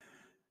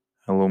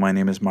my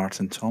name is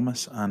Martin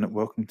Thomas, and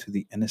welcome to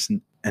the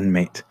Innocent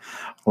Inmate.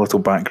 A little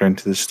background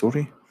to the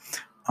story.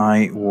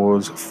 I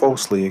was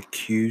falsely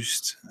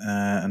accused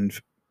and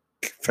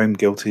found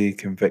guilty,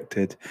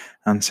 convicted,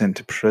 and sent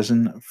to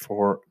prison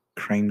for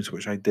crimes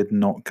which I did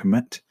not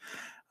commit.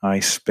 I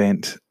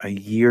spent a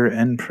year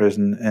in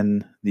prison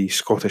in the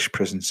Scottish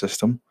prison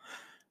system,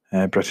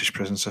 British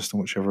prison system,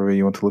 whichever way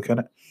you want to look at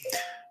it,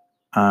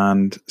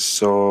 and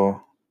saw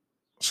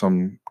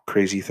some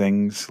crazy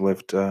things,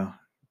 lived a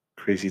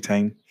crazy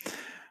time.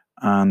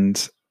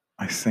 And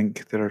I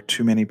think there are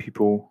too many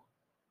people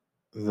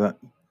that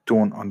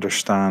don't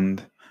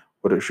understand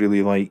what it's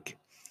really like.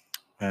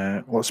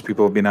 Lots of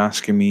people have been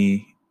asking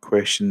me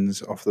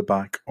questions off the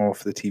back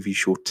of the TV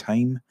show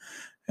Time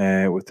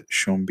with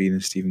Sean Bean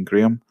and Stephen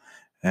Graham.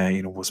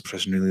 Was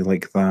prison really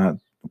like that?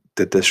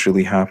 Did this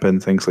really happen?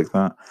 Things like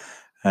that.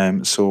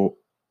 So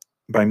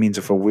by means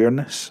of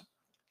awareness,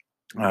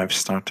 I've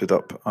started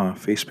up a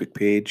Facebook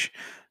page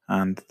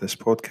and this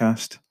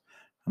podcast,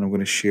 and I'm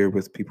going to share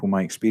with people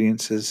my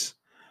experiences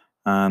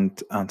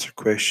and answer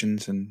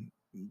questions and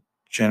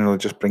generally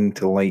just bring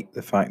to light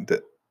the fact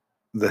that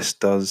this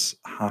does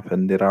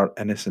happen. There are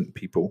innocent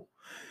people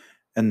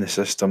in the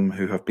system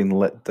who have been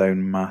let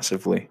down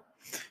massively,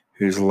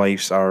 whose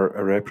lives are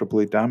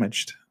irreparably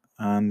damaged.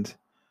 And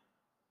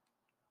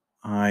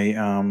I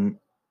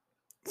am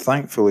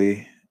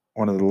thankfully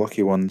one of the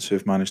lucky ones who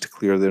have managed to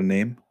clear their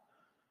name.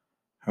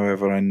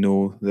 However, I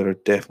know there are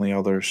definitely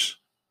others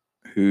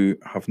who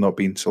have not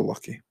been so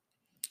lucky.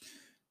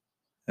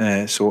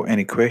 So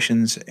any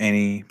questions,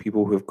 any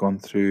people who have gone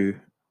through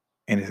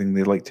anything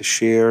they'd like to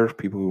share,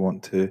 people who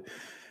want to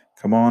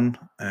come on,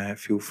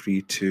 feel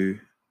free to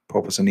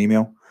pop us an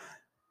email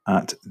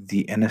at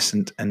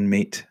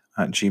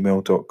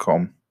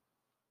theinnocentinmate@gmail.com.